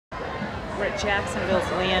We're at Jacksonville's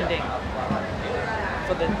Landing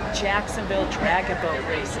for the Jacksonville Dragon Boat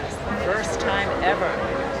races. The first time ever.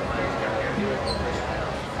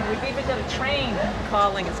 And we've even got a train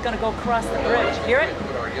calling. It's going to go across the bridge. Hear it?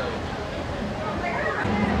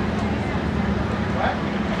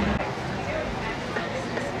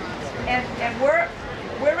 And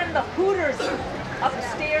we're in the Hooters,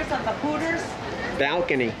 upstairs on the Hooters.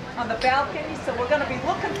 Balcony. On the balcony, so we're going to be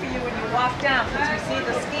looking for you when you walk down, because we see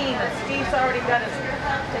the scheme, and Steve's already got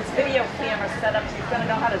his video camera set up, so he's going to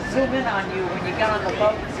know how to zoom in on you when you get on the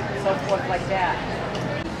boat and so forth like that.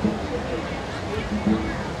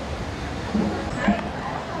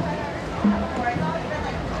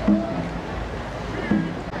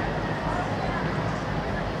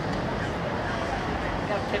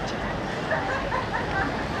 Got a picture.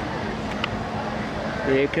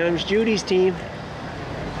 Here comes Judy's team.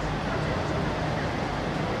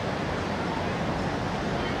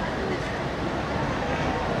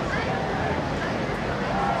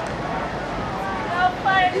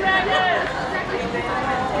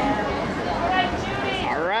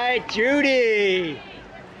 All right, Judy.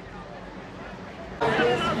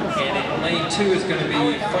 And in lane 2 is going to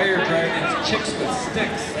be Fire Dragons Chix with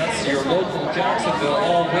Stix. That's your local Jacksonville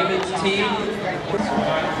all-women's team.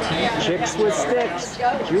 Chix with Stix.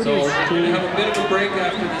 Judy's so we're team. going to have a bit of a break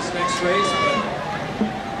after this next race,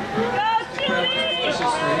 but this race is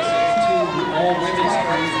 2 all-women's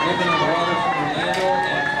crews, Women on the Water from Orlando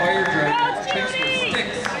and Fire Dragons Chix with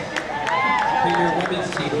Stix. Premier women's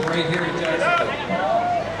team right here in Jacksonville.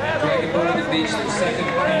 Dragon Boat on the Beach, their second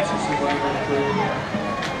cancer survivor crew.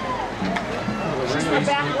 She's the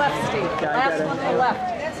back left, Steve. The last one on the left.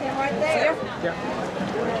 That's him right there. Yeah.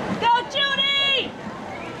 Go, Judy!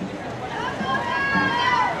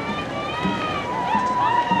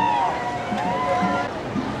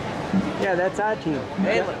 Yeah, that's our team.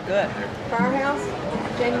 They look good. Firehouse?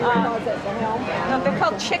 Jamie calls it the helm. No, they're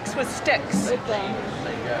called Chix with Stix.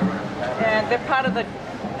 And they're part of the,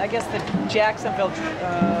 I guess, the Jacksonville.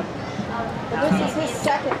 But this is his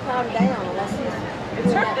second time down, unless he's.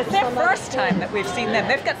 It's their first time that we've seen them.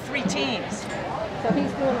 They've got 3 teams. So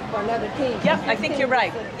he's doing it for another team. Yep, I think you're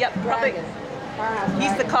right. Yep, probably.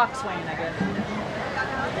 He's the Dragon. coxswain, I guess.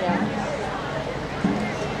 Yeah.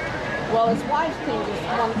 Well, his wife's team just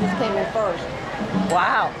came in first.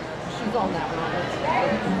 Wow. She's on that one.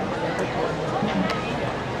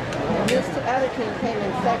 And this other team came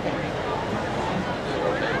in second.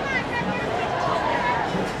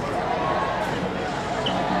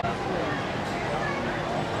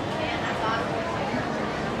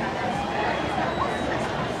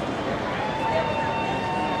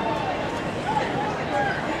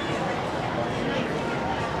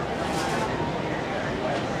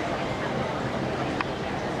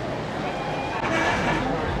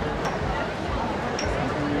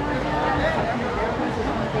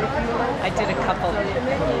 I did a couple. Here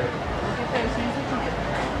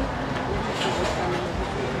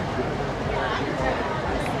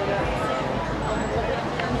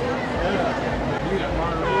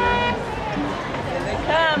they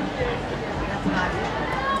come.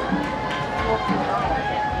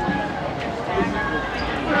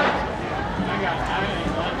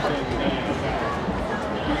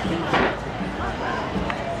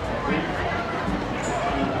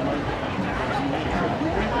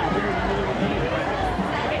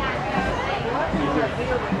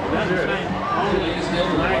 Ladies and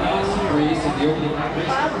gentlemen, last race in the opening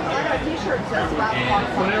race.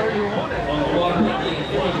 Whenever you want it. On the water, in lane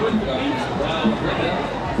 1, we've got Wild Women.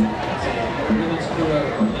 That's a women's crew out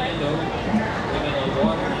of Orlando. Women on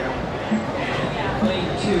water. And in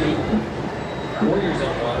lane 2, Warriors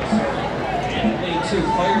on water, sorry. And in lane 2,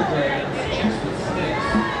 Fire Dragons, Chix with Stix.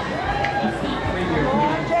 That's the premier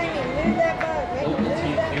women's local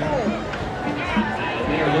team here.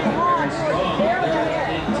 They are looking very strong. They're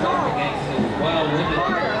in top against the Wild Women.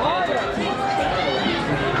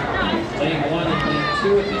 Lane 1 and lane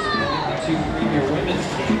 2 at this point, the 2 premier women's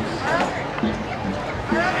teams.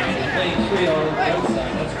 And in lane 3 on the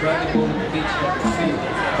outside, that's Dragon Boat on the Beach number 2.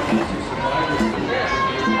 That's Cancer Survivors.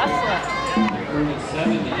 Excellent. Early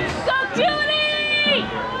 70s. Go, Judy!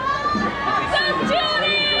 Go,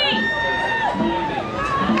 Judy!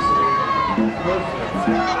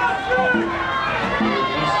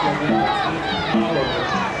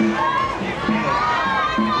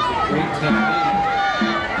 Great technique.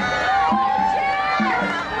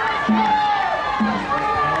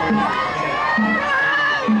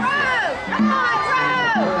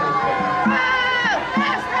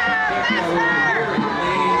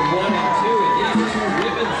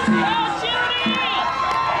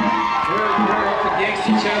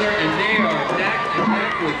 other, and they are neck and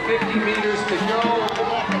neck with 50 meters to go.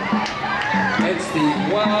 It's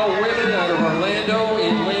the Wow Women out of Orlando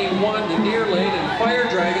in lane 1, the near lane, and Fire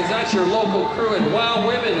Dragons, that's your local crew, and Wow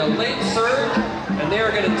Women, a late surge, and they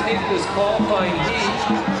are going to take this qualifying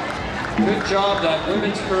heat. Good job, that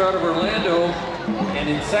women's crew out of Orlando. And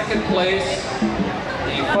in second place,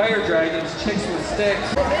 the Fire Dragons, Chix with Stix.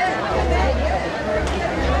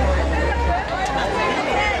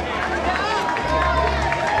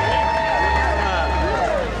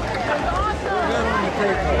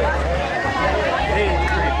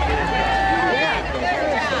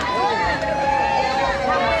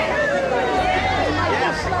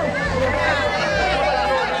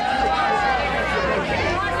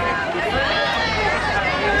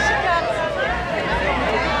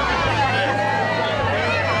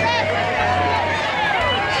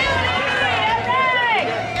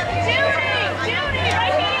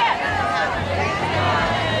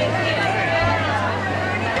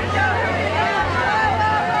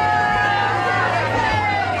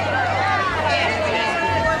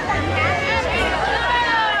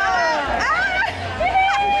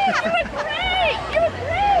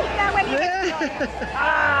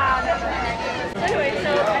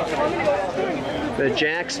 The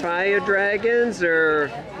Jack's Fire Dragons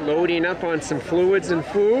are loading up on some fluids and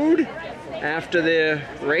food after the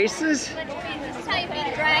races. This is how you beat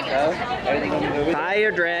a dragon.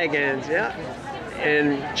 Fire Dragons, yeah.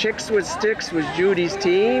 And Chix with Stix was Judy's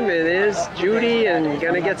team, and there's Judy, and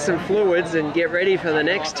gonna get some fluids and get ready for the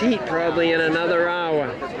next heat probably in another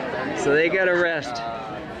hour. So they gotta rest.